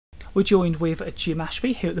We're joined with Jim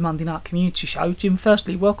Ashby here at the Monday Night Community Show. Jim,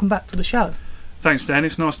 firstly, welcome back to the show. Thanks, Dan.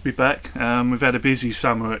 It's nice to be back. We've had a busy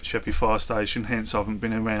summer at Sheppey Fire Station, hence I haven't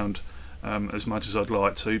been around as much as I'd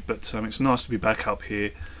like to, but it's nice to be back up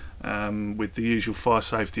here with the usual fire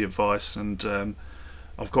safety advice, and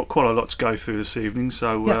I've got quite a lot to go through this evening,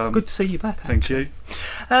 so yeah, good to see you back. Thank you.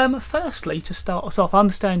 Firstly, to start us off, I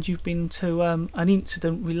understand you've been to an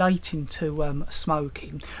incident relating to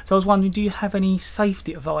smoking, so I was wondering, do you have any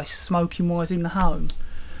safety advice smoking wise in the home?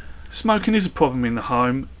 Smoking is a problem in the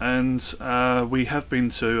home, and we have been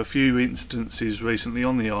to a few incidences recently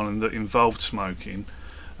on the island that involved smoking.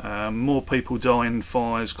 More people die in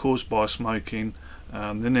fires caused by smoking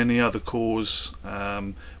than any other cause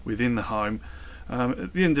within the home.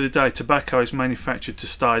 At the end of the day, tobacco is manufactured to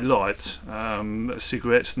stay light.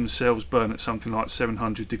 Cigarettes themselves burn at something like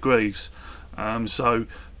 700 degrees, so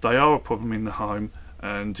they are a problem in the home,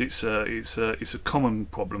 and it's a common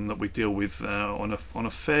problem that we deal with on a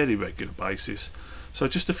fairly regular basis. So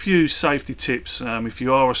just a few safety tips if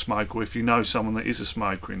you are a smoker, or if you know someone that is a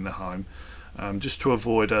smoker in the home, just to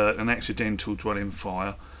avoid an accidental dwelling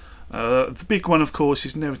fire. The big one, of course,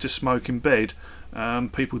 is never to smoke in bed.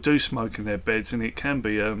 People do smoke in their beds, and it can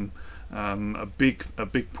be a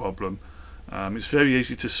big problem. It's very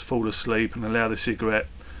easy to fall asleep and allow the cigarette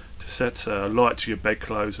to set light to your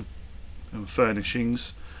bedclothes and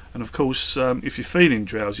furnishings. And of course, if you're feeling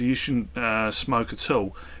drowsy, you shouldn't smoke at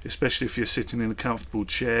all, especially if you're sitting in a comfortable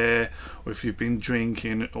chair, or if you've been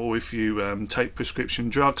drinking, or if you take prescription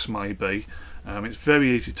drugs maybe. It's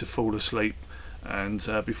very easy to fall asleep, and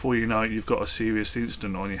before you know it, you've got a serious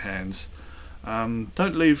incident on your hands.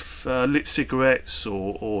 Don't leave lit cigarettes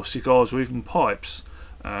or cigars, or even pipes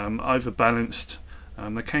overbalanced.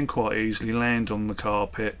 They can quite easily land on the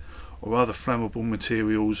carpet or other flammable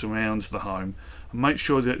materials around the home. And make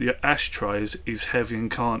sure that your ashtray is heavy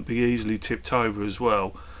and can't be easily tipped over as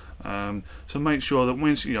well. So make sure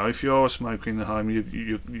that if you are a smoker in the home,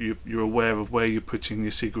 you're aware of where you're putting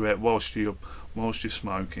your cigarette whilst you're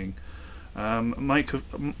smoking.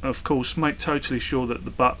 Of course, make totally sure that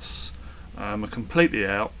the butts are completely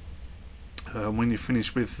out. When you're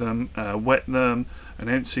finished with them, wet them and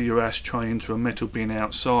empty your ashtray into a metal bin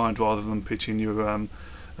outside, rather than putting your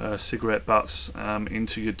cigarette butts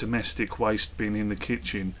into your domestic waste bin in the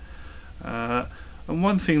kitchen. And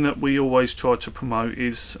one thing that we always try to promote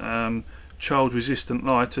is child resistant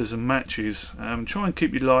lighters and matches. Try and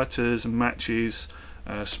keep your lighters and matches,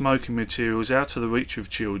 smoking materials, out of the reach of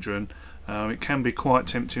children. It can be quite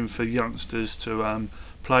tempting for youngsters to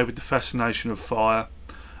play with the fascination of fire,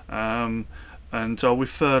 and I'll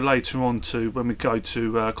refer later on to when we go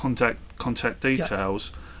to contact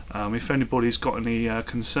details. If anybody's got any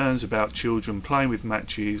concerns about children playing with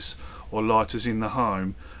matches or lighters in the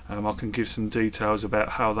home, I can give some details about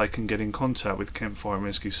how they can get in contact with Kent Fire and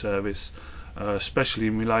Rescue Service, especially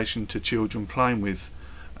in relation to children playing with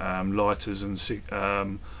lighters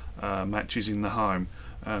and matches in the home.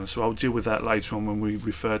 So I'll deal with that later on when we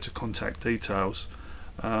refer to contact details.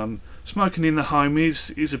 Smoking in the home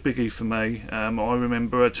is a biggie for me. I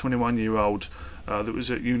remember a 21-year-old that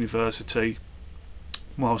was at university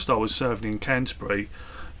whilst I was serving in Canterbury.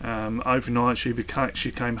 Overnight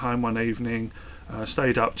she came home one evening,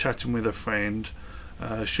 stayed up chatting with a friend.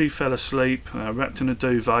 She fell asleep wrapped in a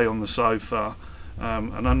duvet on the sofa,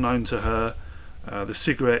 and unknown to her, the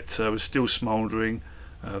cigarette was still smouldering.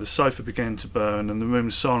 The sofa began to burn, and the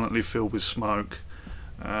room silently filled with smoke.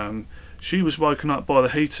 She was woken up by the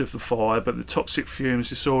heat of the fire, but the toxic fumes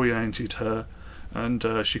disoriented her, and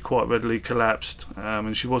she quite readily collapsed,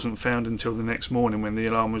 and she wasn't found until the next morning when the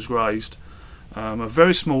alarm was raised. A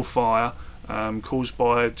very small fire caused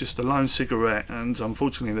by just a lone cigarette, and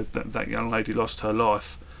unfortunately that young lady lost her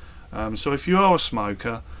life. So if you are a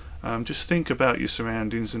smoker, just think about your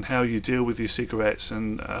surroundings and how you deal with your cigarettes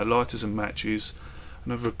and lighters and matches.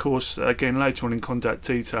 And of course, again, later on in contact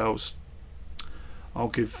details, I'll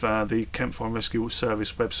give the Kent Fire and Rescue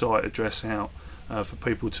Service website address out for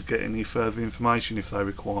people to get any further information if they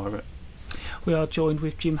require it. We are joined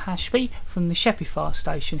with Jim Ashby from the Sheppey Fire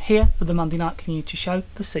Station here at the Monday Night Community Show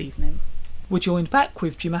this evening. We're joined back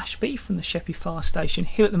with Jim Ashby from the Sheppey Fire Station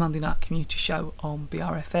here at the Monday Night Community Show on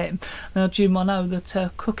BRFM. Now, Jim, I know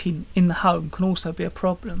that cooking in the home can also be a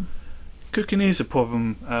problem. Cooking is a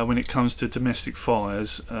problem when it comes to domestic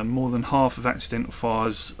fires. More than half of accidental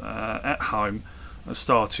fires at home are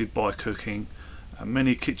started by cooking.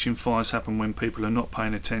 Many kitchen fires happen when people are not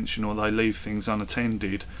paying attention or they leave things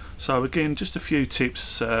unattended. So again, just a few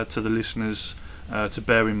tips to the listeners to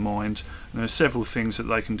bear in mind. And there are several things that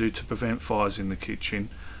they can do to prevent fires in the kitchen.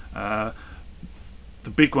 The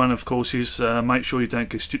big one, of course, is make sure you don't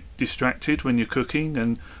get distracted when you're cooking,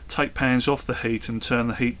 and take pans off the heat and turn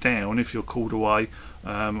the heat down if you're called away,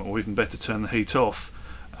 or even better, turn the heat off.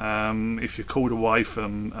 If you're called away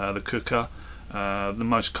from the cooker, the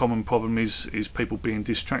most common problem is people being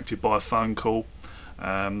distracted by a phone call.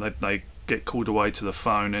 They get called away to the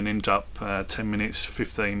phone and end up 10 minutes,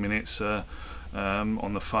 15 minutes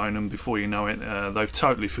on the phone, and before you know it, they've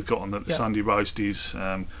totally forgotten that the Sunday roast is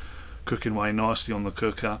cooking away nicely on the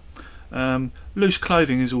cooker. Loose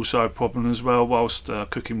clothing is also a problem as well whilst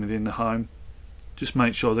cooking within the home. Just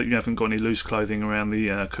make sure that you haven't got any loose clothing around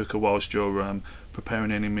the cooker whilst you're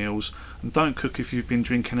preparing any meals, and don't cook if you've been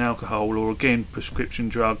drinking alcohol or, again, prescription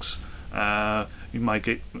drugs. You may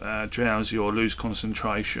get drowsy or lose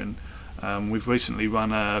concentration. We've recently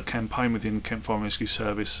run a campaign within Kent Fire and Rescue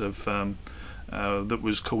Service that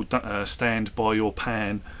was called Stand By Your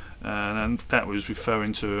Pan, and that was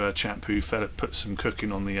referring to a chap who put some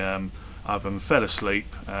cooking on the oven, fell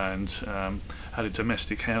asleep, and had a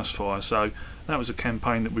domestic house fire. So that was a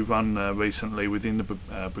campaign that we run recently within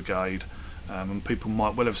the brigade, and people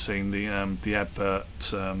might well have seen the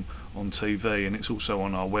advert on TV, and it's also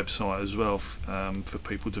on our website as well for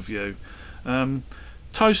people to view.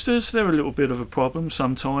 Toasters, they're a little bit of a problem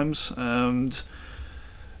sometimes, and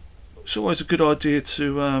it's always a good idea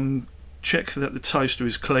to check that the toaster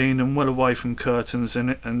is clean and well away from curtains,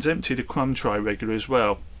 and empty the crumb tray regularly as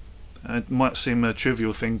well. It might seem a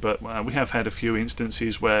trivial thing, but we have had a few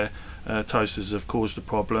instances where toasters have caused a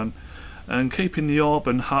problem. And keeping the hob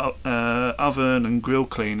and oven and grill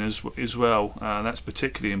clean as well, that's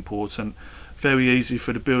particularly important. Very easy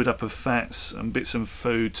for the build-up of fats and bits of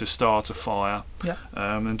food to start a fire.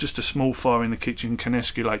 And just a small fire in the kitchen can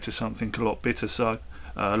escalate to something a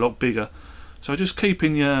lot bigger. So just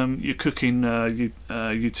keeping your cooking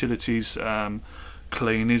utilities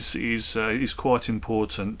clean is quite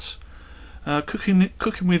important.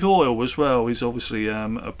 Cooking with oil as well is obviously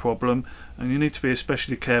a problem, and you need to be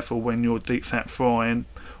especially careful when you're deep fat frying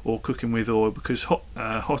or cooking with oil, because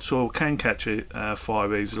hot oil can catch a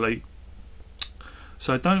fire easily.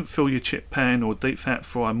 So don't fill your chip pan or deep fat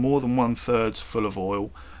fry more than 1/3 full of oil.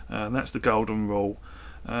 That's the golden rule.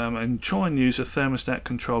 And try and use a thermostat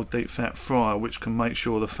controlled deep fat fryer, which can make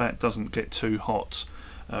sure the fat doesn't get too hot.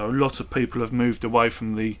 A lot of people have moved away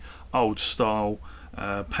from the old style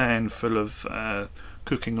pan full of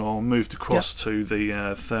cooking oil, moved across to the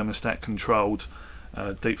thermostat controlled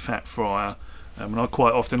deep fat fryer. And I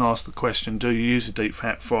quite often ask the question, do you use a deep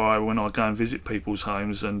fat fryer, when I go and visit people's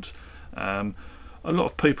homes? And a lot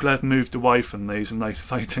of people have moved away from these, and they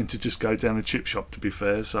tend to just go down the chip shop, to be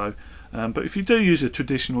fair. So but if you do use a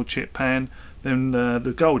traditional chip pan, then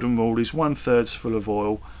the golden rule is 1/3 full of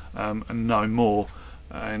oil and no more.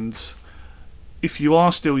 And if you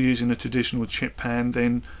are still using a traditional chip pan,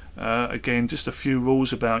 then again, just a few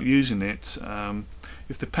rules about using it.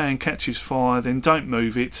 If the pan catches fire, then don't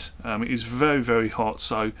move it. It is very, very hot,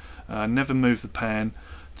 so never move the pan.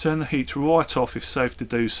 Turn the heat right off if safe to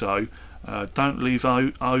do so. Don't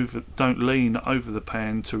lean over the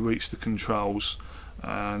pan to reach the controls,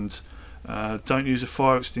 and don't use a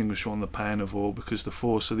fire extinguisher on the pan of oil, because the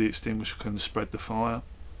force of the extinguisher can spread the fire.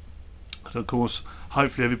 And of course,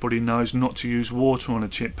 hopefully everybody knows not to use water on a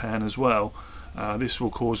chip pan as well. This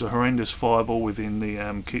will cause a horrendous fireball within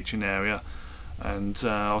the kitchen area, and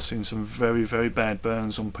I've seen some very, very bad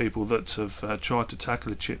burns on people that have tried to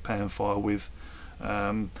tackle a chip pan fire with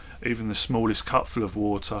even the smallest cupful of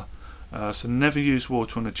water. So never use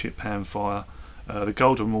water on a chip pan fire. The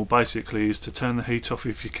golden rule basically is to turn the heat off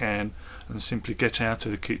if you can, and simply get out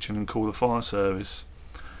of the kitchen and call the fire service.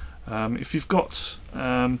 If you've got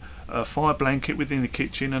a fire blanket within the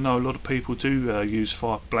kitchen, I know a lot of people do use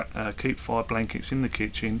keep fire blankets in the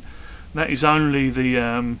kitchen. That is only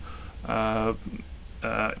the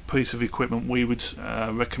piece of equipment we would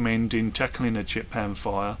recommend in tackling a chip pan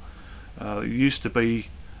fire. It used to be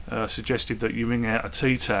suggested that you wring out a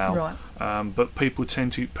tea towel, but people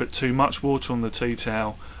tend to put too much water on the tea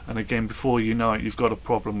towel, and again, before you know it, you've got a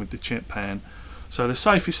problem with the chip pan. So the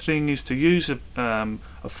safest thing is to use a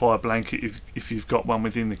fire blanket if you've got one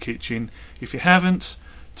within the kitchen. If you haven't,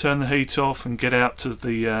 turn the heat off and get out to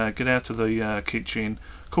the kitchen,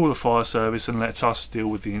 call the fire service, and let us deal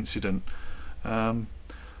with the incident.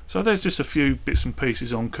 So there's just a few bits and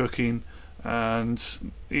pieces on cooking, and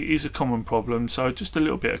it is a common problem. So just a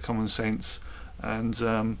little bit of common sense, and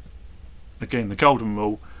again, the golden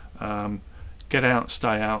rule: get out,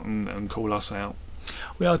 stay out, and call us out.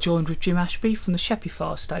 We are joined with Jim Ashby from the Sheppey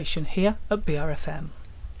Fire Station here at BRFM.